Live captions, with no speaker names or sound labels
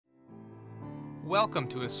Welcome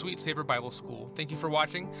to a Sweet Savor Bible School. Thank you for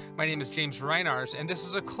watching. My name is James Reinarz, and this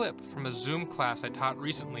is a clip from a Zoom class I taught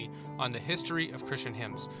recently on the history of Christian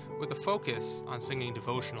hymns, with a focus on singing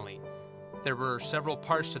devotionally. There were several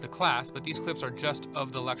parts to the class, but these clips are just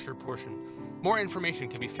of the lecture portion. More information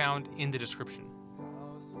can be found in the description.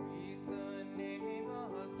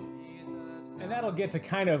 And that'll get to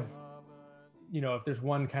kind of, if there's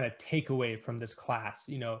one kind of takeaway from this class,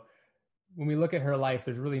 when we look at her life,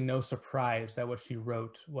 there's really no surprise that what she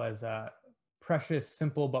wrote was precious,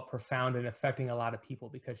 simple, but profound and affecting a lot of people,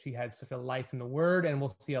 because she had such a life in the Word, and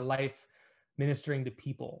we'll see a life ministering to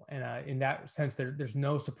people. And in that sense, there's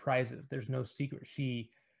no surprises. There's no secret.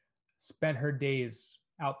 She spent her days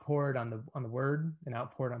outpoured on the Word and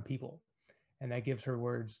outpoured on people. And that gives her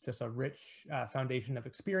words just a rich foundation of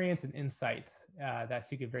experience and insight that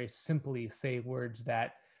she could very simply say words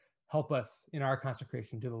that help us in our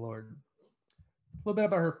consecration to the Lord. A little bit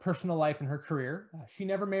about her personal life and her career. She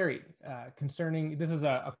never married. This is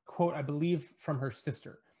a quote, I believe, from her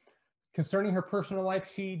sister. Concerning her personal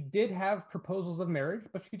life, she did have proposals of marriage,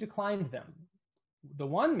 but she declined them. The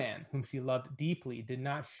one man whom she loved deeply did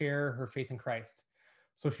not share her faith in Christ,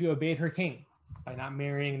 so she obeyed her king by not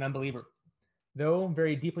marrying an unbeliever. Though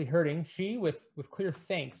very deeply hurting, she, with clear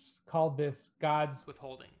thanks, called this God's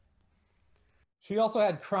withholding. She also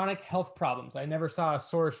had chronic health problems. I never saw a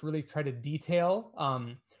source really try to detail,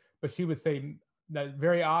 but she would say that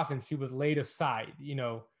very often she was laid aside.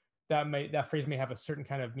 That phrase may have a certain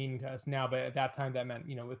kind of meaning to us now, but at that time that meant,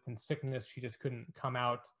 within sickness, she just couldn't come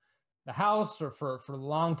out the house or for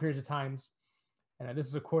long periods of times. And this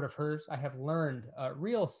is a quote of hers: "I have learned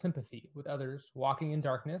real sympathy with others walking in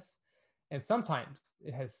darkness, and sometimes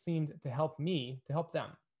it has seemed to help me to help them."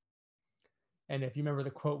 And if you remember the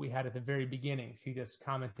quote we had at the very beginning, she just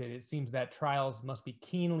commented, "It seems that trials must be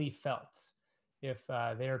keenly felt if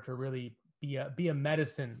they are to really be a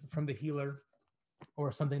medicine from the healer, or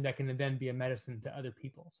something that can then be a medicine to other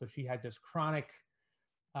people." So she had just chronic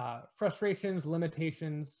frustrations,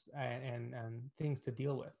 limitations, and things to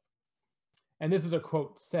deal with. And this is a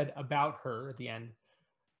quote said about her at the end: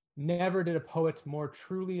 "Never did a poet more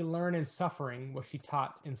truly learn in suffering what she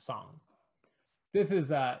taught in song." This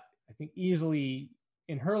is, I think, easily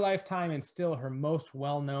in her lifetime and still her most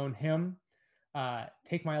well-known hymn,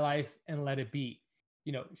 "Take My Life and Let It Be."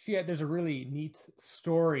 There's a really neat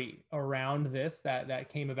story around this that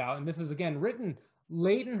came about. And this is, again, written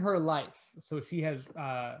late in her life. So she has,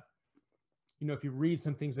 if you read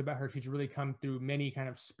some things about her, she's really come through many kind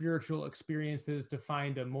of spiritual experiences to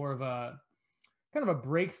find more of a kind of a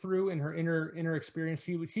breakthrough in her inner experience.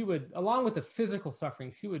 She would, along with the physical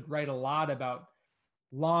suffering, she would write a lot about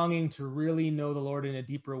longing to really know the Lord in a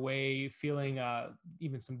deeper way, feeling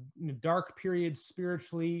even some dark periods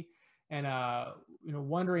spiritually, and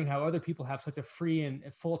wondering how other people have such a free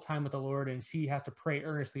and full time with the Lord, and she has to pray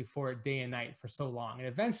earnestly for it day and night for so long. And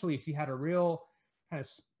eventually she had a real kind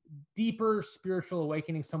of deeper spiritual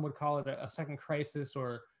awakening. Some would call it a second crisis,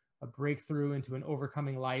 or a breakthrough into an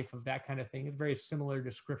overcoming life, of that kind of thing. It's a very similar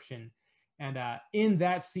description. And in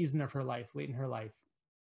that season of her life, late in her life,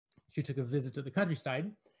 she took a visit to the countryside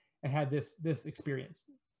and had this experience.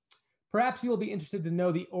 Perhaps you will be interested to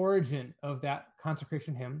know the origin of that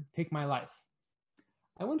consecration hymn, "Take My Life."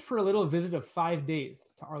 "I went for a little visit of 5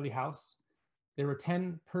 days to Arley House. There were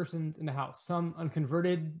 10 persons in the house, some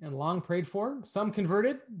unconverted and long prayed for, some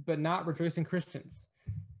converted but not rejoicing Christians.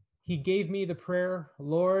 He gave me the prayer,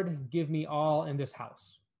 'Lord, give me all in this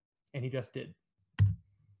house.' And he just did.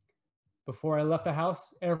 Before I left the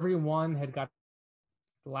house, every one had got.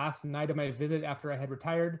 The last night of my visit, after I had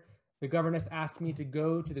retired, the governess asked me to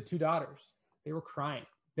go to the 2 daughters. They were crying.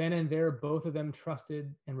 Then and there, both of them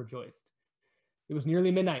trusted and rejoiced. It was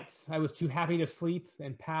nearly midnight. I was too happy to sleep,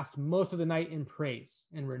 and passed most of the night in praise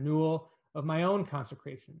and renewal of my own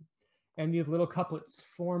consecration. And these little couplets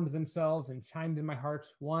formed themselves and chimed in my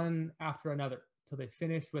heart, one after another, till they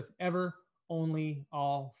finished with 'Ever, only,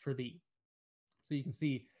 all for thee.'" So you can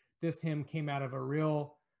see this hymn came out of a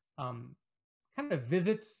real kind of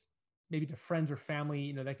visit, maybe to friends or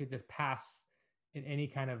family, that could just pass in any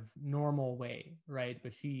kind of normal way, right?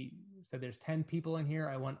 But she said, "There's 10 people in here.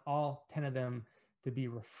 I want all 10 of them to be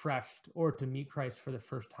refreshed or to meet Christ for the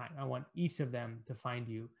first time. I want each of them to find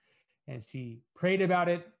you." And she prayed about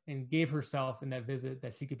it and gave herself in that visit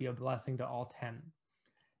that she could be a blessing to all 10.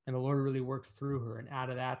 And the Lord really worked through her. And out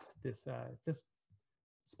of that, this just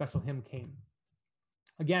special hymn came.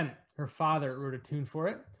 Again, her father wrote a tune for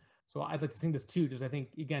it. So I'd like to sing this too, because I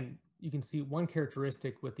think, again, you can see one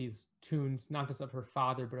characteristic with these tunes, not just of her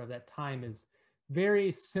father, but of that time, is very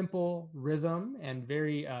simple rhythm and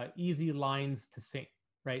very easy lines to sing,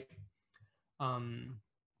 right?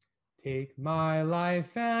 Take my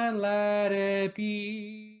life and let it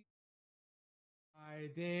be. My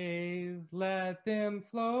days, let them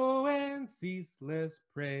flow in ceaseless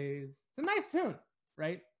praise. It's a nice tune,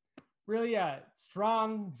 right? Really a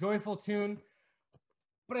strong, joyful tune.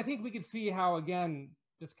 But I think we could see how, again,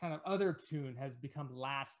 this kind of other tune has become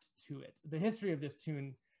lashed to it. The history of this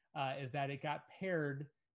tune is that it got paired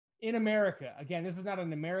in America. Again, this is not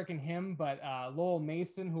an American hymn, but Lowell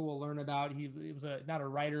Mason, who we'll learn about, he was not a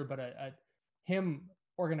writer, but a hymn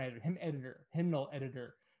organizer, hymnal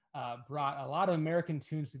editor, brought a lot of American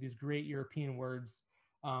tunes to these great European words,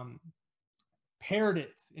 paired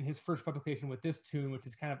it in his first publication with this tune, which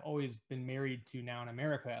has kind of always been married to now in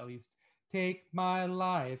America, at least. Take my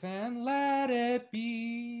life and let it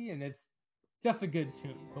be. And it's just a good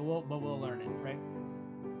tune, but we'll learn it, right?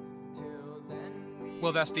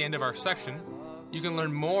 Well, that's the end of our section. You can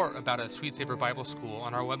learn more about a Sweet Savor Bible School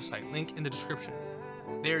on our website, link in the description.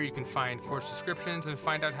 There you can find course descriptions and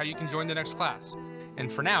find out how you can join the next class. And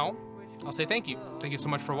for now, I'll say thank you. Thank you so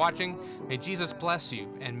much for watching. May Jesus bless you,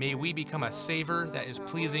 and may we become a savor that is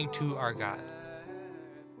pleasing to our God.